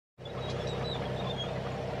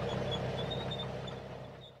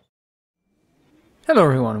Hello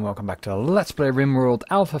everyone and welcome back to Let's Play RimWorld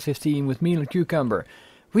Alpha 15 with me and Cucumber.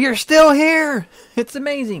 We are still here! It's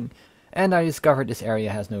amazing! And I discovered this area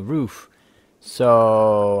has no roof.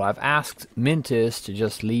 So I've asked Mintis to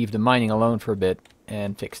just leave the mining alone for a bit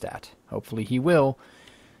and fix that. Hopefully he will.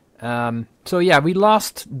 So yeah, we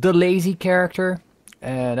lost the lazy character.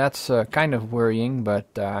 That's kind of worrying, but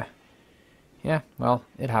yeah, well,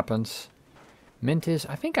 it happens. Mintis,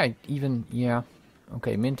 I think I even, yeah.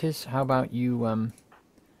 Okay, Mintis, how about you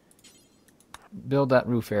build that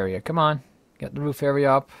roof area? Come on, get the roof area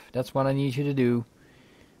up. That's what I need you to do.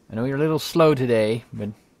 I know you're a little slow today,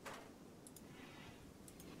 but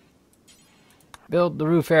build the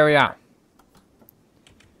roof area.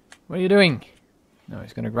 What are you doing? No,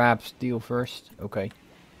 he's going to grab steel first. Okay.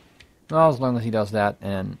 Well, as long as he does that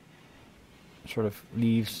and sort of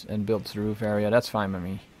leaves and builds the roof area, that's fine with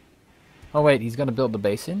me. Oh wait, he's going to build the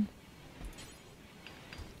basin?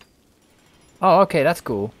 Oh, okay, that's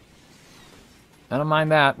cool. I don't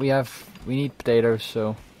mind that. We need potatoes,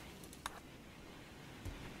 so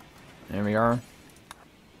there we are.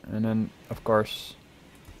 And then, of course,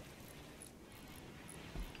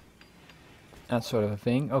 that sort of a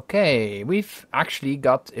thing. Okay, we've actually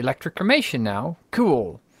got electric cremation now.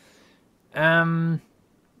 Cool. Alright,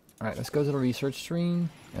 let's go to the research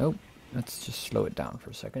stream. Oh, let's just slow it down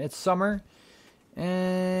for a second. It's summer.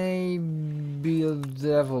 A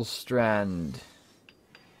Devil Strand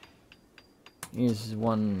is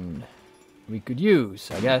one we could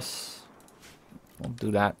use, I guess. We'll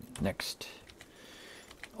do that next.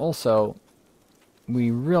 Also,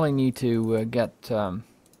 we really need to get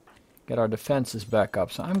our defenses back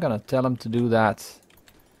up, so I'm gonna tell him to do that.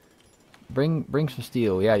 Bring some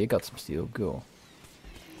steel. Yeah, you got some steel. Cool.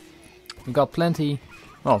 We've got plenty.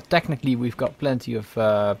 Well, technically we've got plenty of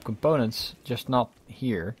components, just not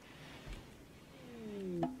here.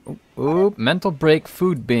 Oop, mental break,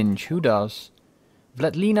 food binge. Who does?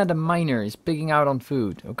 Vladlina the miner is pigging out on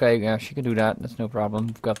food. Okay, yeah, she can do that. That's no problem.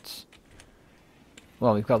 We've got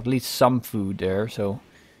at least some food there. So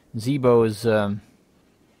Zebo is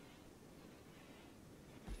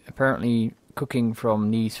apparently cooking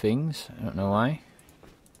from these things. I don't know why.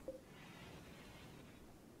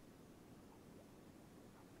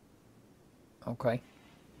 Okay.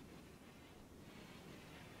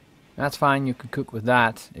 That's fine, you can cook with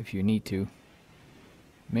that if you need to.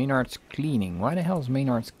 Maynard's cleaning. Why the hell is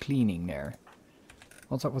Maynard's cleaning there?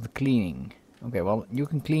 What's up with the cleaning? Okay, well, you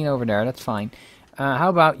can clean over there, that's fine. How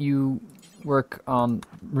about you work on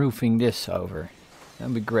roofing this over?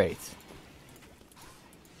 That'd be great.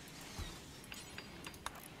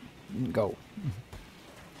 Go.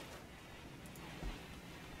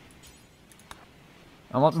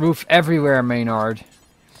 I want roof everywhere, Maynard.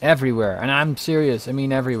 Everywhere. And I'm serious. I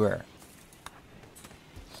mean everywhere.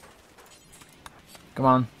 Come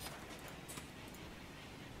on.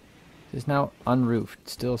 This is now unroofed. It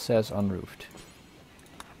still says unroofed.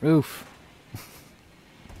 Roof.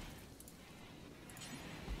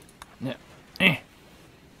 Yeah.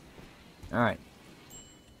 Alright.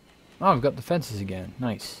 Oh, we've got the fences again.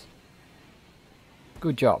 Nice.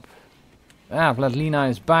 Good job. Ah, Vladlina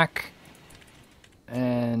is back.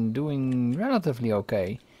 And doing relatively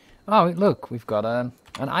okay. Oh, look, we've got an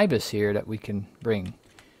ibis here that we can bring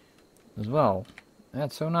as well.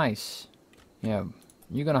 That's so nice. Yeah,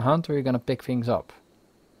 you gonna hunt or you're gonna pick things up?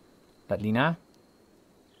 Vladlina?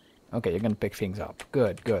 Okay, you're gonna pick things up.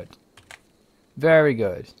 Good, good. Very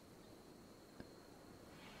good.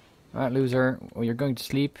 Alright, loser. Well, you're going to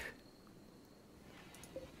sleep.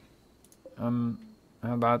 How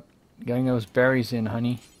about getting those berries in,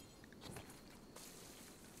 honey?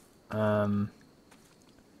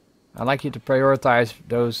 I'd like you to prioritize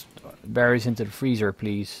those berries into the freezer,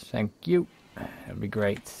 please. Thank you. That'd be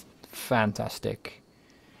great. Fantastic.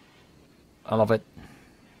 I love it.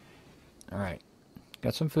 Alright.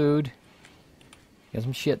 Got some food. Get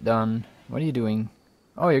some shit done. What are you doing?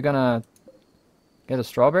 Oh, you're gonna get the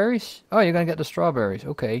strawberries? Oh, you're gonna get the strawberries.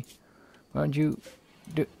 Okay. Why don't you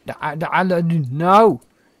do... No!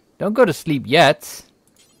 Don't go to sleep yet.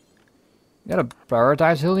 You gotta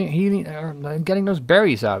prioritize getting those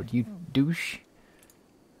berries out, you douche.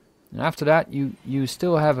 And after that, you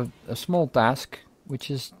still have a small task, which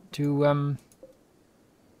is to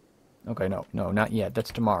okay, no, not yet. That's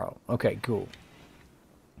tomorrow. Okay, cool.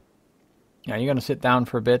 Yeah, you're gonna sit down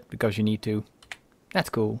for a bit because you need to. That's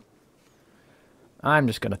cool. I'm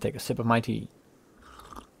just gonna take a sip of my tea.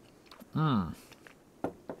 But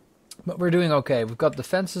we're doing okay. We've got the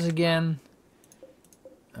fences again.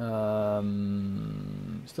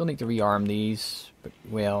 Still need to rearm these, but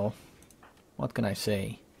well, what can I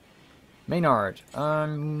say? Maynard,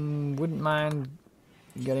 wouldn't mind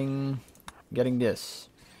getting this.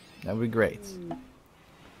 That would be great.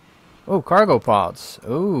 Oh, cargo pods.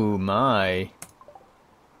 Oh my.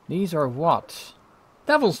 These are what?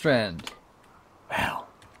 Devil Strand. Well,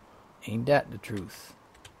 ain't that the truth?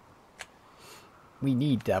 We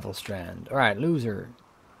need Devil Strand. Alright, loser.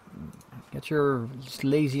 Get your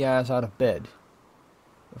lazy ass out of bed.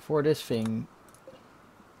 Before this thing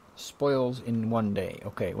spoils in one day.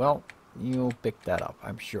 Okay, well, you'll pick that up,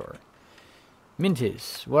 I'm sure.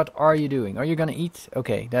 Mintis, what are you doing? Are you gonna eat?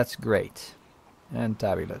 Okay, that's great. And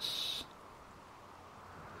tabulous.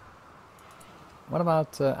 What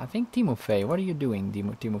about, I think Timofey. What are you doing,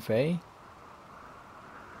 Timofey?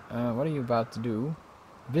 What are you about to do?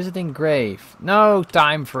 Visiting grave. No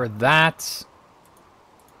time for that.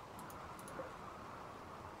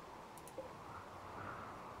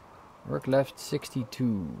 Work left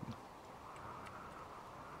 62.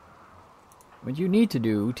 What you need to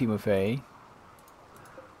do, Timofey,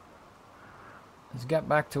 is get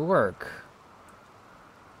back to work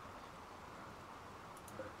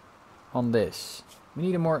on this. We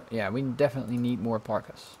need a more, yeah, we definitely need more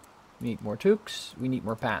parkas. We need more toques, we need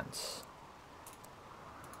more pants.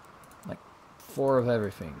 Like 4 of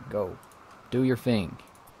everything. Go. Do your thing.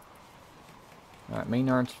 Alright,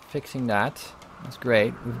 Maynard's fixing that. That's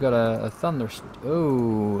great. We've got a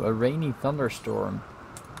a rainy thunderstorm.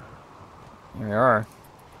 There we are.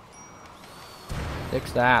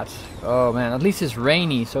 Fix that. Oh man, at least it's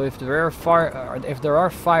rainy, so if there are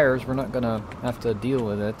fires, we're not gonna have to deal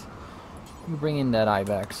with it. You bring in that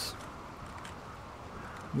ibex.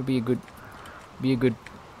 You'll be a good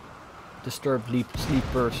disturbed sleep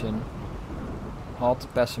person. Hot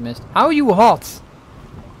pessimist. How are you hot?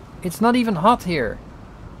 It's not even hot here.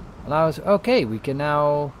 Okay, we can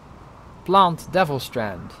now plant Devil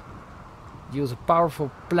Strand. Use a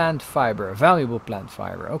powerful plant fiber, a valuable plant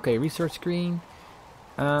fiber. Okay, research screen.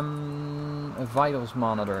 A vitals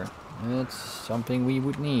monitor. It's something we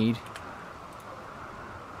would need.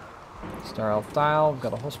 Star Elf tile. We've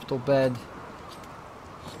got a hospital bed.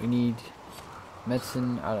 We need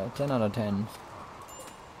medicine out of 10 out of 10.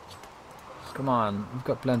 Come on, we've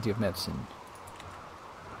got plenty of medicine.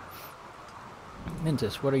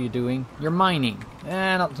 Mintus, what are you doing? You're mining.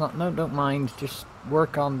 No, don't mind. Just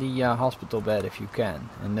work on the hospital bed if you can,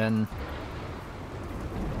 and then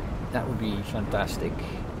that would be fantastic.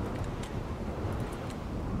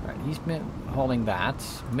 Right, he's been hauling that.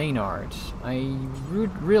 Maynard, I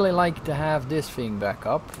would really like to have this thing back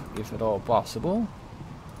up, if at all possible.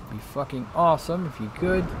 Be fucking awesome if you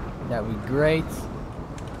could. That would be great.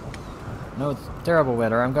 No, it's terrible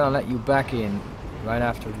weather. I'm gonna let you back in right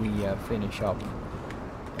after we finish up.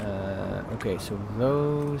 Okay, so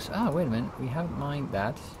those... Ah, wait a minute. We haven't mined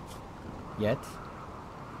that yet.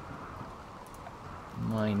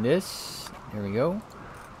 Mine this. There we go.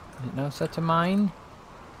 Is it now set to mine?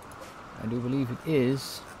 I do believe it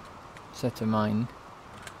is set to mine.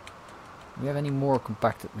 Do we have any more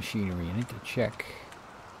compacted machinery? I need to check.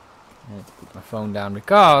 I need to put my phone down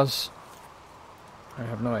because I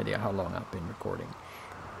have no idea how long I've been recording.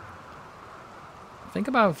 I think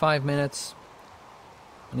about 5 minutes.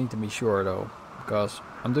 I need to be sure though, because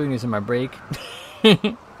I'm doing this in my break. There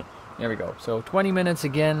we go. So 20 minutes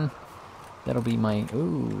again. That'll be my...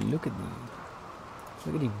 Ooh, look at me.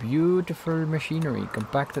 Look at the beautiful machinery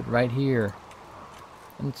compacted right here.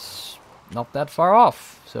 And it's not that far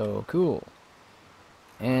off. So cool.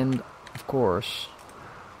 And of course,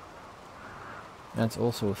 that's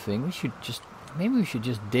also a thing. We should just... Maybe we should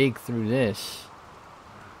just dig through this.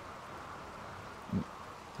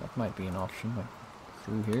 That might be an option. Like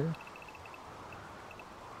through here.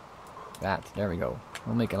 There we go.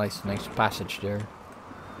 We'll make a nice passage there.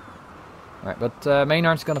 Alright, but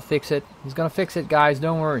Maynard's gonna fix it. He's gonna fix it, guys.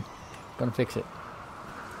 Don't worry. He's gonna fix it.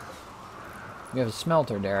 We have a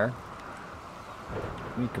smelter there.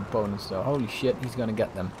 We need components though. Holy shit, he's gonna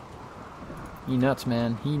get them. He nuts,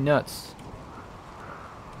 man. He nuts.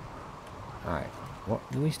 Alright. What?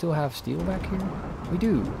 Do we still have steel back here? We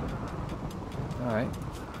do. Alright.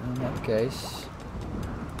 In that case,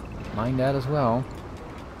 mine that as well.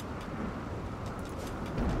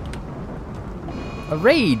 A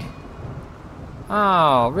raid!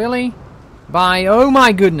 Oh, really? Oh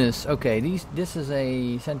my goodness. Okay, this is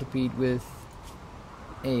a centipede with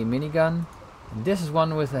a minigun. And this is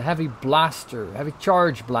one with a heavy blaster, heavy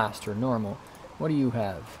charge blaster, normal. What do you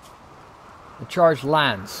have? A charged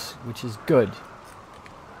lance, which is good.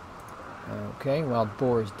 Okay, wild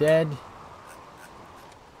boar is dead.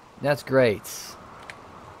 That's great.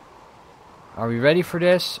 Are we ready for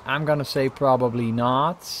this? I'm gonna say probably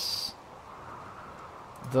not.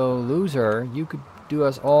 Though, loser, you could do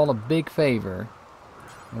us all a big favor.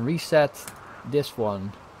 And reset this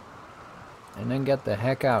one. And then get the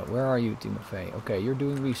heck out. Where are you, Timofey? Okay, you're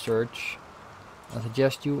doing research. I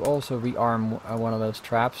suggest you also rearm one of those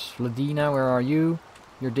traps. Vladina, where are you?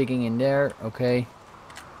 You're digging in there. Okay.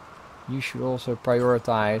 You should also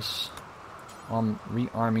prioritize on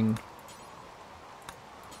rearming.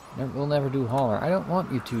 We'll never do hauler. I don't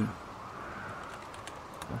want you to.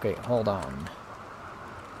 Okay, hold on.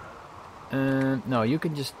 No, you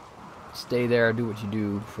can just stay there, do what you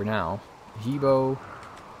do for now. Jibo,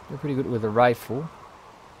 you're pretty good with a rifle.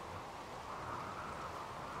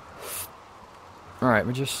 Alright,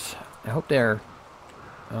 I hope they're,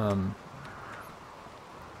 now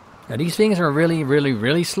these things are really, really,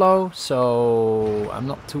 really slow, so I'm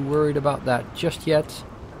not too worried about that just yet.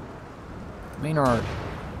 Maynard,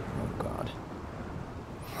 oh god.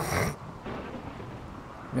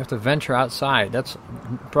 We have to venture outside, that's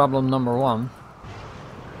problem number one.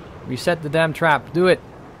 Reset the damn trap, do it!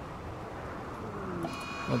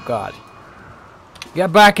 Oh god.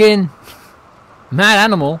 Get back in! Mad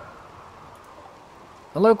animal!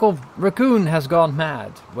 A local raccoon has gone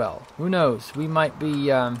mad. Well, who knows? We might be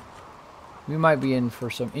in for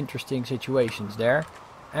some interesting situations there.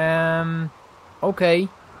 Okay.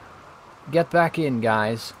 Get back in,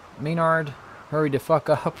 guys. Maynard, hurry the fuck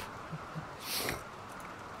up.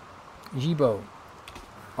 Jibo,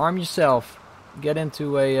 arm yourself. Get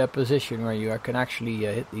into a position where you can actually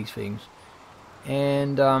hit these things.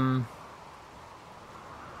 And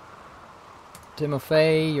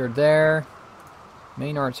Timofey, you're there.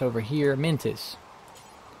 Maynard's over here. Mintis.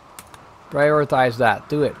 Prioritize that.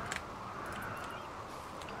 Do it.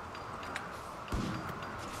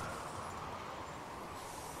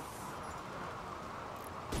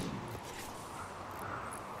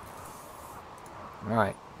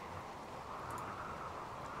 Alright.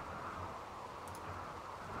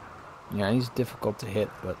 Yeah, he's difficult to hit,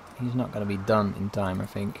 but he's not going to be done in time, I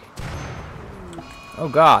think. Oh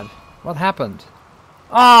god. What happened?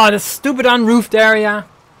 Oh, the stupid unroofed area!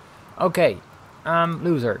 Okay.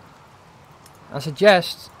 Loser. I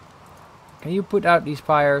suggest... Can you put out these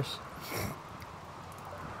fires?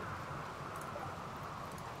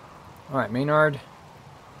 Alright, Maynard.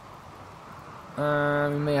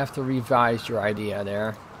 We may have to revise your idea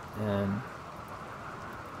there.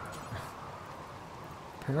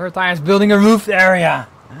 Prioritize building a roofed area!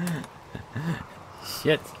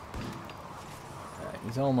 Shit. Alright,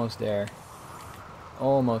 he's almost there.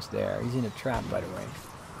 Almost there. He's in a trap, by the way.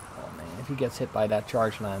 Oh man, if he gets hit by that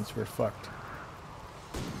charge lance, we're fucked.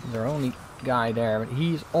 He's our only guy there, but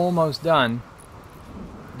he's almost done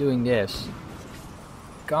doing this.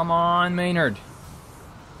 Come on, Maynard.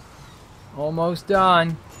 Almost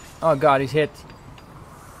done. Oh god, he's hit.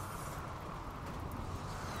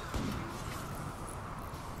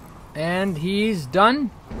 And he's done.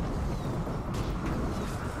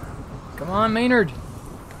 Come on, Maynard.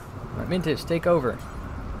 Alright, Mintis, take over.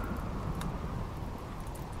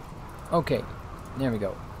 Okay, there we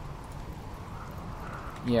go.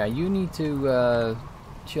 Yeah, you need to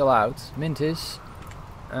chill out. Mintis,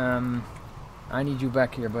 I need you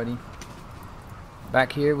back here, buddy.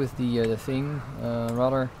 Back here with the thing.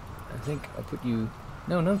 Rather, I think I'll put you...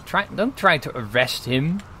 No, don't try to arrest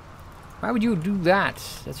him. Why would you do that?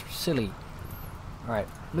 That's silly. Alright,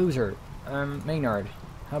 loser. Maynard,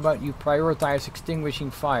 how about you prioritize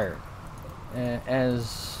extinguishing fire?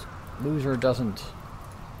 As loser doesn't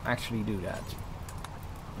actually do that.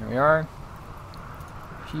 There we are.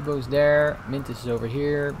 Shibo's there. Mintis is over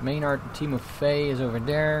here. Maynard and Timofey is over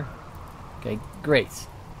there. Okay, great.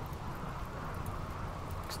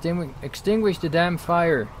 Extinguish the damn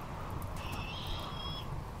fire.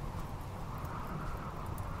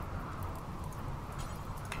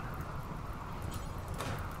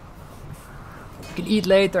 You can eat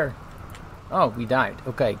later. Oh, we died.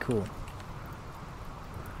 Okay, cool.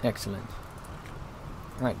 Excellent.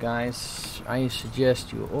 Alright guys, I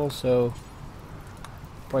suggest you also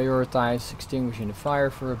prioritize extinguishing the fire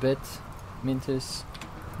for a bit. Mintis,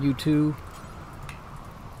 you too.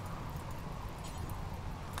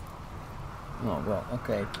 Oh well,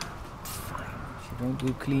 okay. Fine. If you don't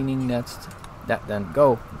do cleaning, that's that then.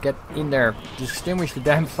 Go, get in there. Extinguish the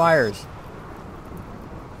damn fires.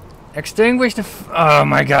 Extinguish the oh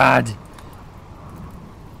my god.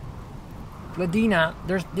 Vladina,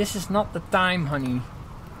 this is not the time, honey.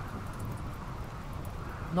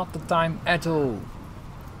 Not the time at all.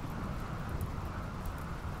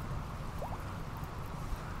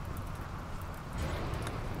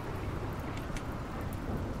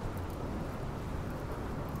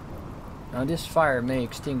 Now this fire may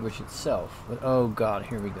extinguish itself, but oh god,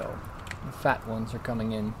 here we go. The fat ones are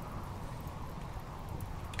coming in.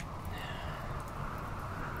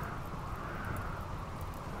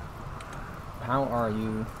 how are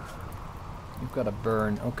you? You've got a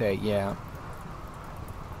burn. Okay, yeah.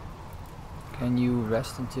 Can you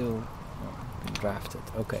rest until... Oh, been drafted.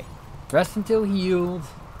 Okay. Rest until healed.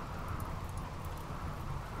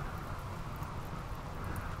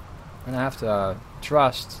 And I have to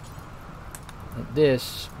trust that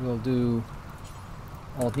this will do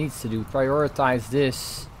all it needs to do. Prioritize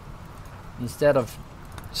this instead of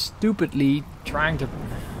stupidly trying to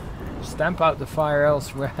stamp out the fire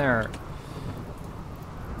elsewhere.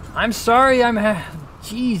 I'm sorry, I'm...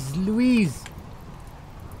 Jeez, Louise.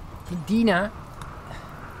 Medina.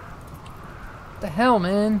 What the hell,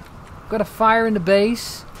 man? Got a fire in the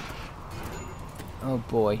base. Oh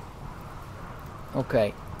boy.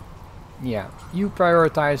 Okay. Yeah, you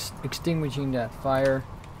prioritize extinguishing that fire.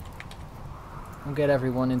 We'll get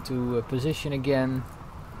everyone into a position again.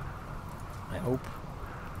 I hope.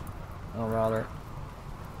 Or rather.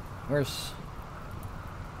 Where's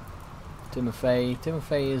Timothy?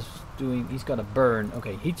 Timothy is doing... He's got a burn.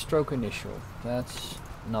 Okay, heat stroke initial. That's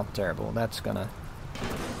not terrible. That's gonna...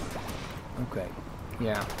 Okay,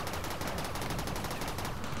 yeah.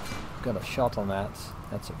 Got a shot on that.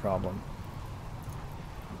 That's a problem.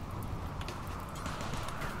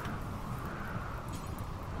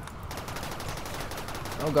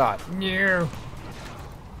 Oh god. No.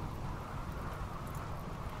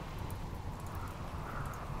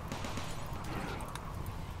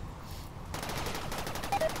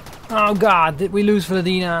 Oh god, did we lose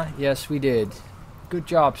Vladina? Yes, we did. Good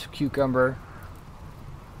job, Cucumber.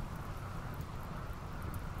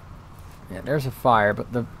 Yeah, there's a fire,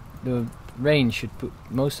 but the rain should put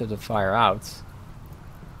most of the fire out.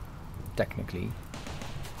 Technically.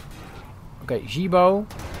 Okay, Jibo.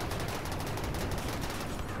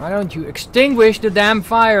 Why don't you extinguish the damn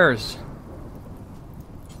fires?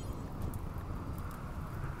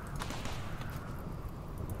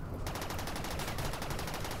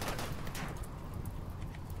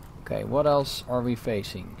 Okay, what else are we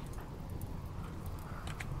facing?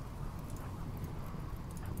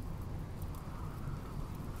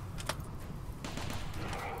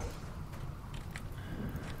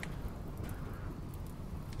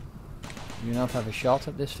 Do you not have a shot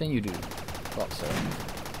at this thing? You do. Thought so.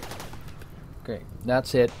 Okay,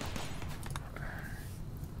 that's it.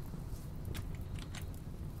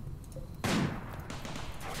 It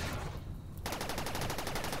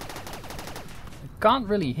can't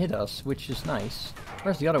really hit us, which is nice.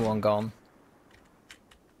 Where's the other one gone?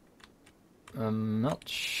 I'm not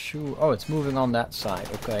sure. Oh, it's moving on that side.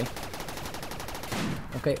 Okay.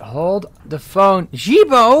 Okay, hold the phone.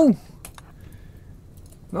 Jibo!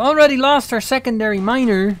 We already lost our secondary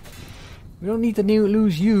miner. We don't need to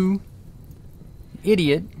lose you.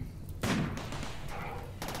 Idiot.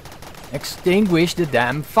 Extinguish the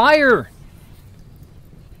damn fire!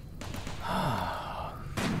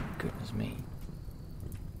 Goodness me.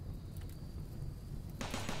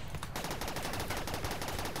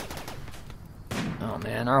 Oh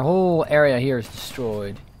man, our whole area here is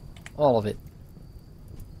destroyed. All of it.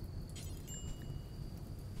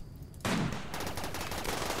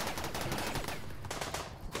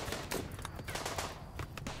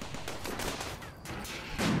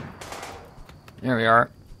 There we are.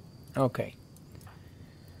 Okay.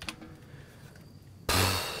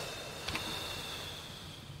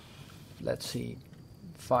 Let's see.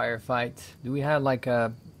 Firefight. Do we have like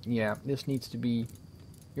a... Yeah, this needs to be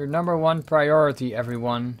your #1 priority,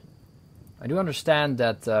 everyone. I do understand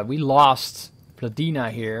that we lost Platina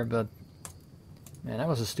here, but... Man, that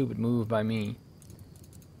was a stupid move by me.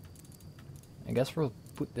 I guess we'll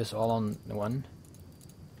put this all on the one.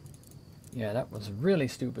 Yeah, that was really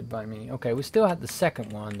stupid by me. Okay, we still had the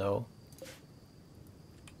second one, though.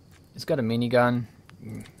 It's got a minigun.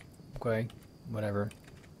 Okay, whatever.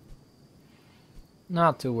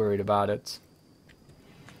 Not too worried about it.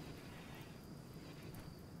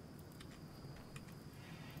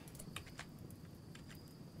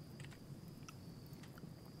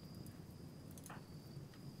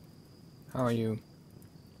 How are you?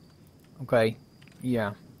 Okay,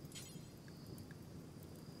 yeah.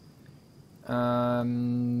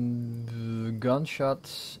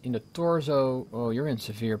 Gunshots in the torso. Oh, you're in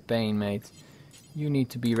severe pain, mate. You need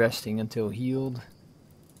to be resting until healed.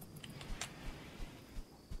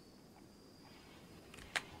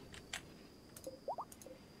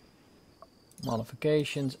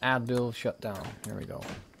 Modifications, add build, shut down. Here we go.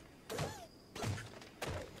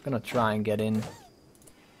 Gonna try and get in.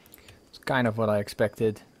 It's kind of what I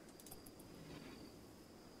expected.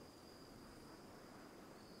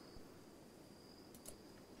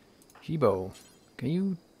 Jibo, can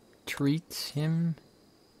you treat him?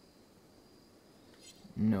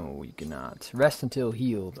 No, you cannot. Rest until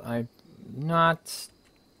healed. I'm not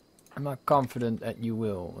confident that you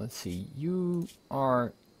will. Let's see. You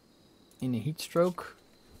are in a heat stroke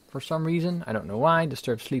for some reason. I don't know why.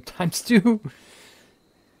 Disturbed sleep times 2.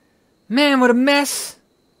 Man, what a mess.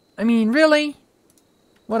 I mean, really?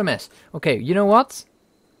 What a mess. Okay, you know what?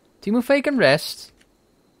 Timofey can rest.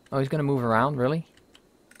 Oh, he's gonna move around, really?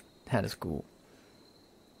 That is cool.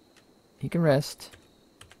 He can rest.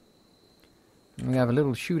 And we have a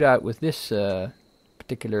little shootout with this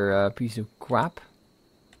particular piece of crap.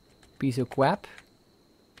 It's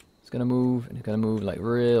gonna move, and it's gonna move like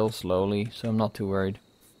real slowly, so I'm not too worried.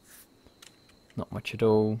 Not much at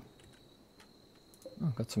all.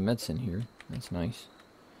 Oh, got some medicine here. That's nice.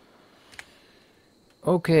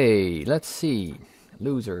 Okay, let's see.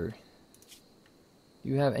 Loser. Do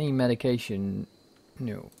you have any medication?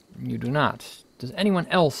 No, you do not. Does anyone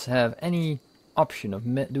else have any option of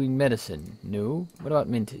doing medicine? No. What about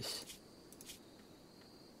Mintis?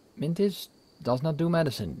 Mintis does not do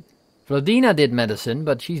medicine. Vladina did medicine,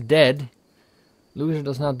 but she's dead. Loser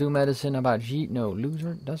does not do medicine. About G? No,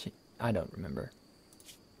 Loser does it? I don't remember.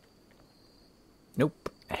 Nope.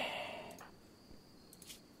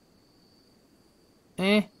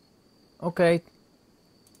 Okay.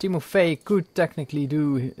 Timofey could technically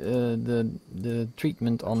do the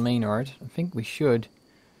treatment on Maynard. I think we should.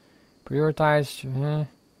 Prioritize. Not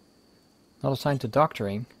assigned to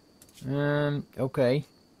doctoring. Okay.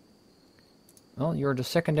 Well, you're the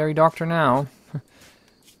secondary doctor now.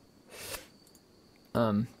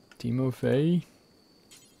 Timofey.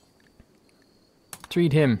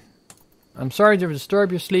 Treat him. I'm sorry to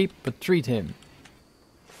disturb your sleep, but treat him.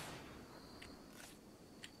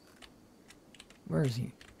 Where is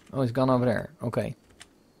he? Oh, he's gone over there. Okay.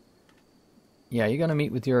 Yeah, you're gonna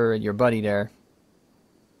meet with your buddy there.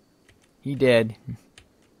 He dead.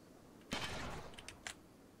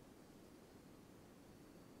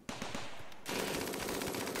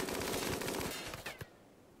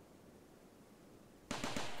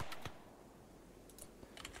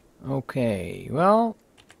 Okay, well,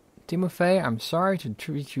 Timofey, I'm sorry to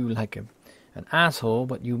treat you like an asshole,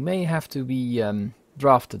 but you may have to be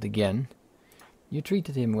drafted again. You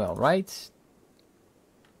treated him well, right?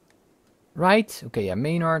 Right? Okay, yeah,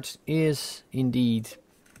 Maynard is indeed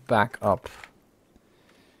back up.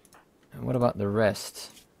 And what about the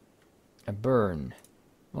rest? A burn.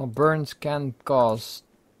 Well, burns can cause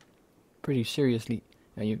pretty seriously.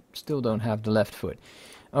 And you still don't have the left foot.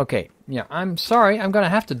 Okay, yeah, I'm sorry. I'm gonna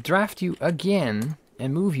have to draft you again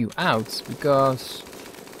and move you out because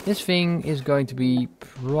this thing is going to be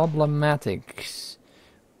problematic.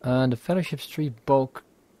 The Fellowship Street bulk.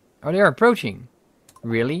 Oh, they are approaching.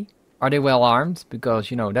 Really? Are they well armed? Because,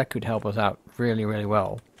 you know, that could help us out really, really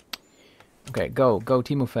well. Okay, go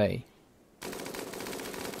Timofey.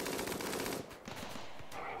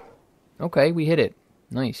 Okay, we hit it.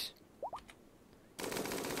 Nice.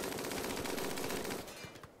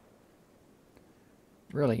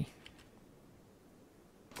 Really?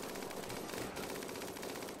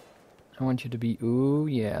 I want you to be... Ooh,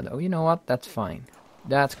 yeah. Oh, you know what? That's fine.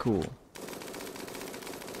 That's cool.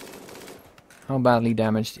 How badly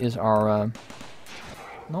damaged is our...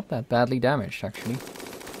 Not that badly damaged, actually.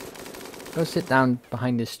 Go sit down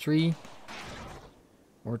behind this tree.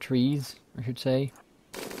 Or trees, I should say.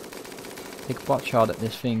 Take a pot shot at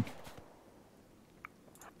this thing.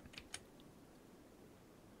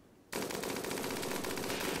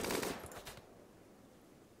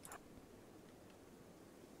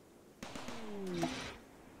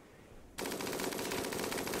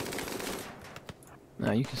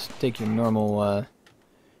 Now you can take your normal,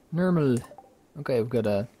 Okay, we've got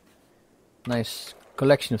a nice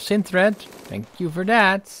collection of synth thread. Thank you for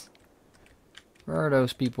that. Where are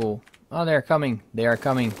those people? Oh, they're coming. They are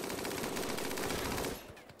coming.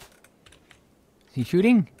 Is he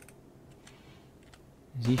shooting?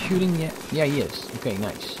 Is he shooting yet? Yeah, he is. Okay,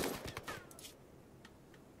 nice.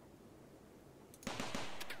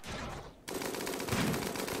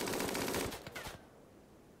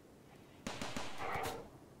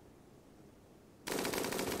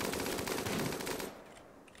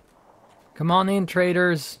 Come on in,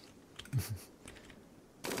 traders.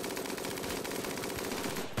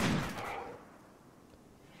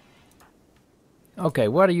 Okay,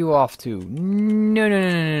 what are you off to?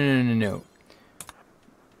 No.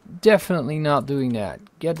 Definitely not doing that.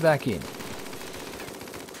 Get back in.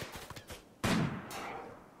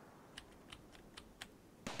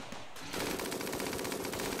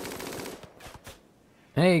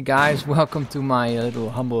 Hey guys, welcome to my little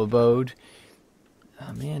humble abode.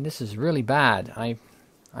 Oh man, this is really bad. I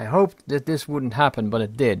hoped that this wouldn't happen, but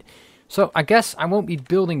it did. So I guess I won't be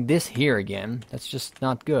building this here again. That's just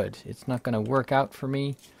not good. It's not going to work out for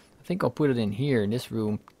me. I think I'll put it in here in this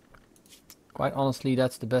room. Quite honestly,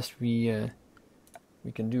 that's the best we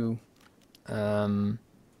can do.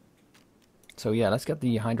 So yeah, let's get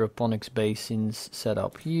the hydroponics basins set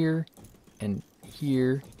up here and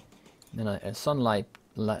here. Then a sunlight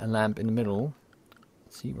lamp in the middle.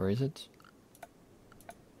 Let's see, where is it?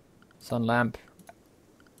 Sun lamp.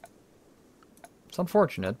 It's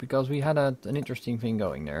unfortunate because we had an interesting thing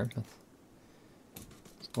going there. But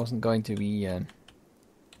it wasn't going to be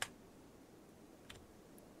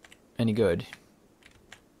any good.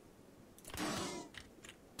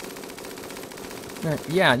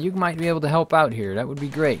 Yeah, you might be able to help out here. That would be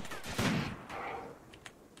great.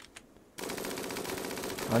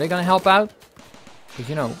 Are they gonna help out? Because,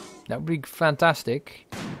 you know, that would be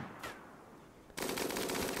fantastic.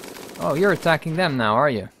 Oh, you're attacking them now, are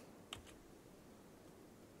you?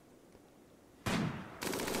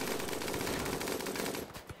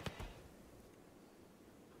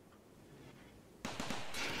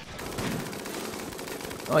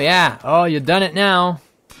 Oh yeah, oh, you done it now.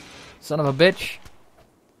 Son of a bitch.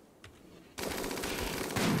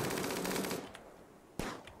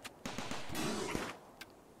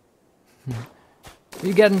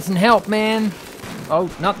 You getting some help, man? Oh,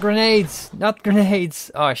 not grenades. Not grenades.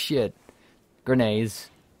 Oh, shit. Grenades.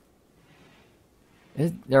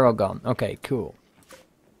 They're all gone. Okay, cool.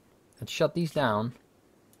 Let's shut these down.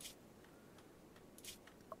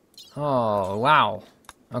 Oh, wow.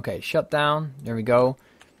 Okay, shut down. There we go.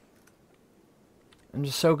 I'm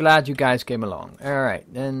just so glad you guys came along.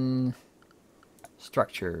 Alright, then...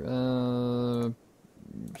 Structure.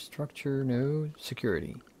 Structure, no.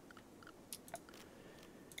 Security.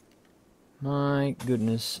 My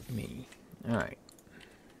goodness me. Alright.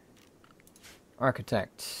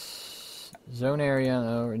 Architect. Zone area,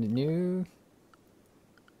 no, new.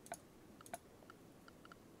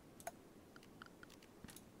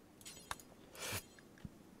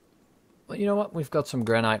 Well, you know what? We've got some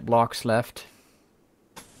granite blocks left.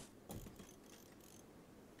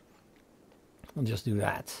 We'll just do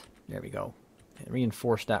that. There we go. And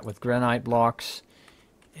reinforce that with granite blocks.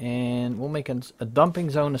 And we'll make a dumping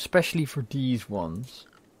zone especially for these ones.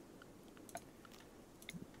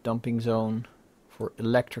 Dumping zone for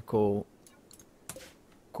electrical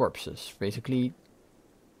corpses. Basically,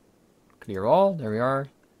 clear all. There we are.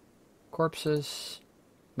 Corpses.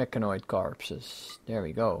 Mechanoid corpses. There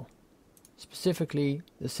we go. Specifically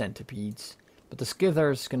the centipedes. But the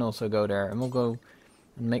skithers can also go there. And we'll go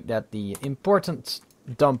and make that the important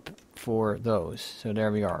dump for those. So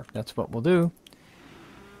there we are. That's what we'll do.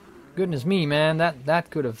 Goodness me, man, that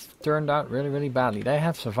could have turned out really, really badly. They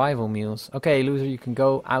have survival meals. Okay, loser, you can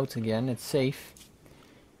go out again. It's safe.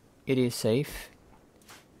 It is safe.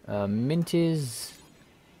 Mint is...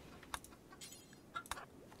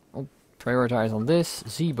 I'll prioritize on this.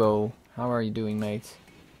 Zebo, how are you doing, mate?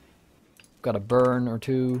 Got a burn or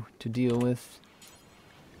two to deal with.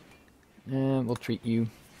 And we'll treat you.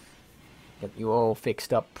 Get you all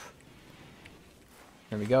fixed up.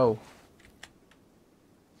 There we go.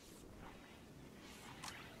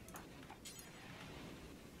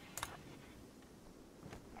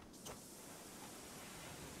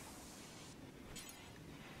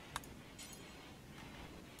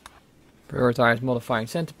 Prioritize modifying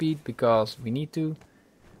centipede because we need to.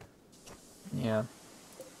 Yeah.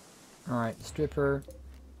 Alright, stripper.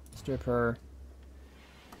 Stripper.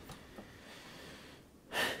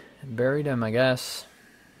 Bury them, I guess.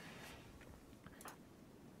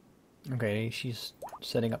 Okay, she's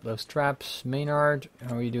setting up those traps. Maynard,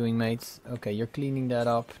 how are you doing, mates? Okay, you're cleaning that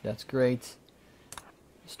up. That's great.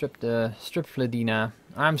 Strip Fladina.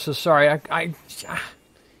 I'm so sorry.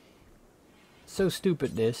 So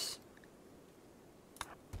stupid, this.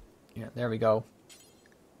 Yeah, there we go.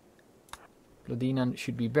 Fladina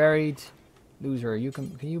should be buried. Loser,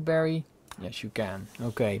 can you bury? Yes, you can.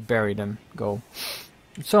 Okay, bury them. Go.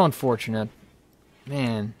 It's so unfortunate.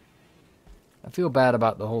 Man. I feel bad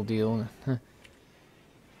about the whole deal.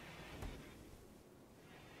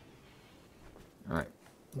 Alright.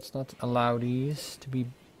 Let's not allow these to be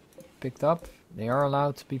picked up. They are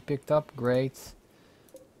allowed to be picked up. Great.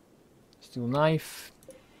 Steel knife.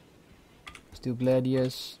 Steel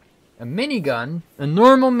gladius. A minigun? A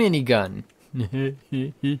normal minigun.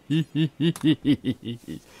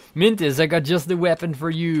 Mintus, I got just the weapon for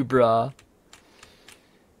you, bruh.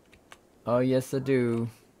 Oh, yes, I do.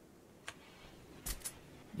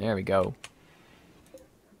 There we go.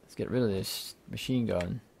 Let's get rid of this machine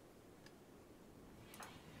gun.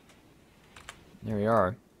 There we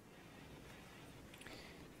are.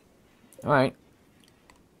 Alright.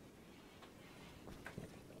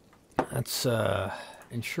 Let's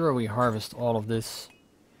ensure we harvest all of this.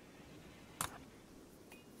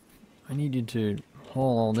 I need you to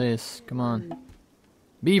haul all this. Come on.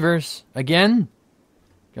 Beavers! Again?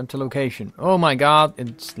 Jump to location. Oh my god,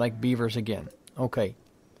 it's like beavers again. Okay.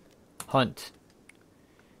 Hunt.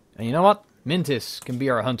 And you know what? Mintis can be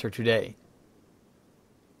our hunter today.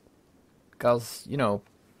 Because, you know,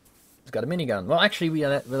 he's got a minigun. Well, actually,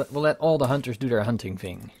 we'll let all the hunters do their hunting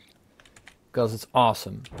thing. Because it's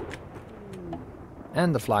awesome.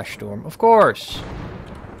 And the flash storm. Of course!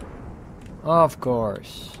 Of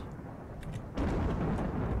course.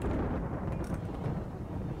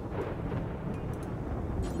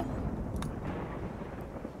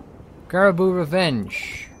 Caribou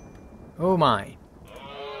revenge. Oh my.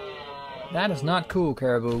 That is not cool,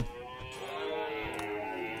 Caribou.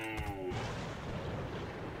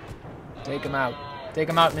 Take him out. Take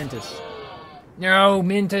him out, Mintus. No,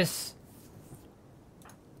 Mintus.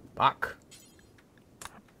 Fuck.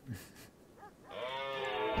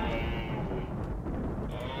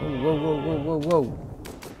 Whoa, whoa, whoa, whoa, whoa, whoa.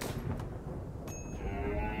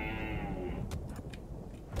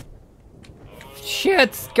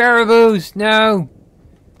 Shit, Cariboos, no.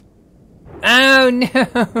 Oh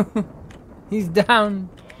no. He's down.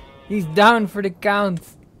 He's down for the count.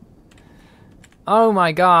 Oh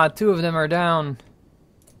my god, 2 of them are down.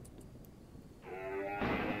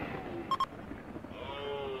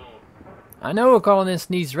 I know a colonist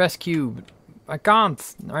needs rescue, but I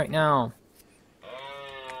can't right now.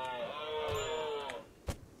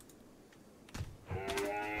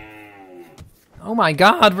 Oh my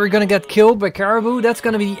god, we're gonna get killed by Caribou? That's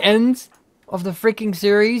gonna be the end of the freaking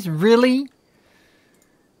series? Really?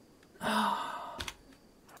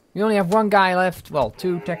 We only have 1 guy left. Well,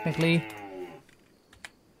 2 technically.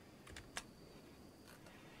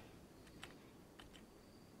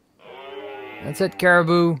 That's it,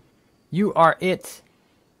 Caribou. You are it.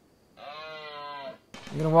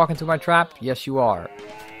 You gonna walk into my trap? Yes, you are.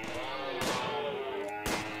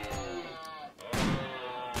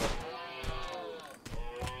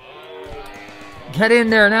 Get in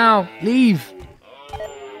there now. Leave.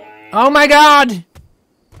 Oh my god.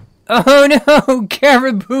 Oh no.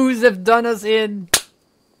 Caribous have done us in.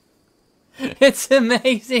 It's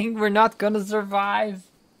amazing. We're not gonna survive.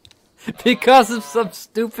 Because of some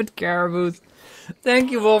stupid caribous.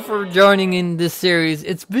 Thank you all for joining in this series.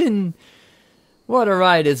 It's been... What a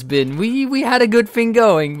ride it's been. We had a good thing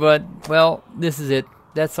going, but, well, this is it.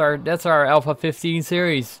 That's our Alpha 15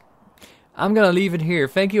 series. I'm gonna leave it here.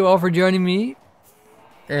 Thank you all for joining me.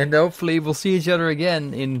 And hopefully we'll see each other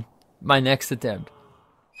again in my next attempt.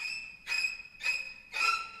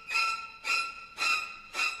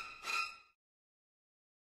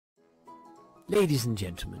 Ladies and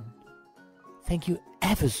gentlemen, thank you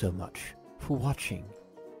ever so much for watching.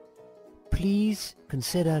 Please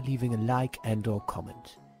consider leaving a like and or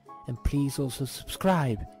comment. And please also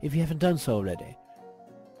subscribe if you haven't done so already.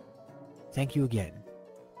 Thank you again.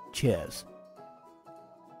 Cheers.